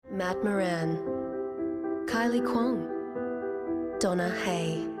Matt Moran, Kylie Kwong, Donna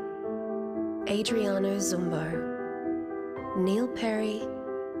Hay, Adriano Zumbo, Neil Perry,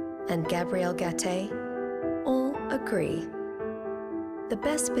 and Gabrielle Gatte all agree. The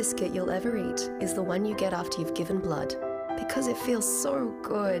best biscuit you'll ever eat is the one you get after you've given blood, because it feels so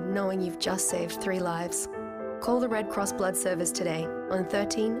good knowing you've just saved 3 lives. Call the Red Cross Blood Service today on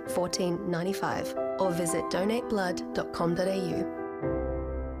 13 14 95 or visit donateblood.com.au.